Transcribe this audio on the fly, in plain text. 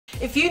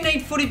If you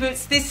need footy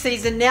boots this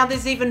season, now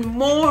there's even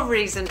more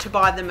reason to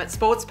buy them at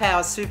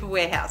Sportspower Super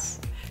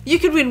Warehouse. You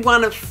could win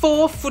one of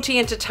 4 Footy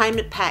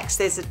Entertainment Packs.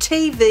 There's a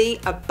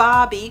TV, a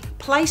Barbie,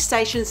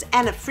 PlayStations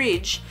and a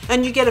fridge,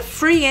 and you get a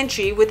free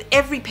entry with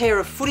every pair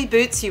of footy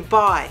boots you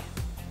buy.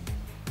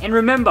 And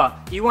remember,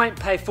 you won't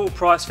pay full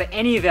price for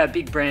any of our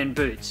big brand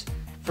boots.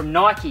 From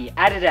Nike,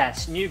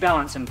 Adidas, New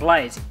Balance and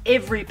Blades,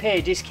 every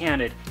pair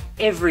discounted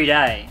every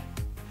day.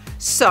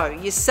 So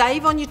you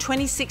save on your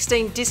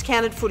 2016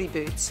 discounted footy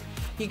boots,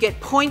 you get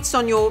points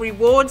on your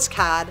rewards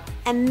card,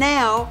 and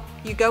now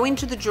you go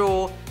into the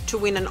draw to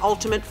win an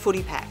ultimate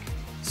footy pack.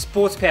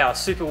 Sportspower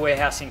Super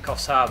Warehouse in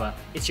Coffs Harbour.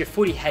 It's your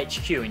footy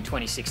HQ in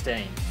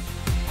 2016.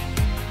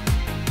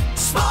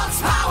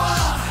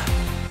 Sportspower!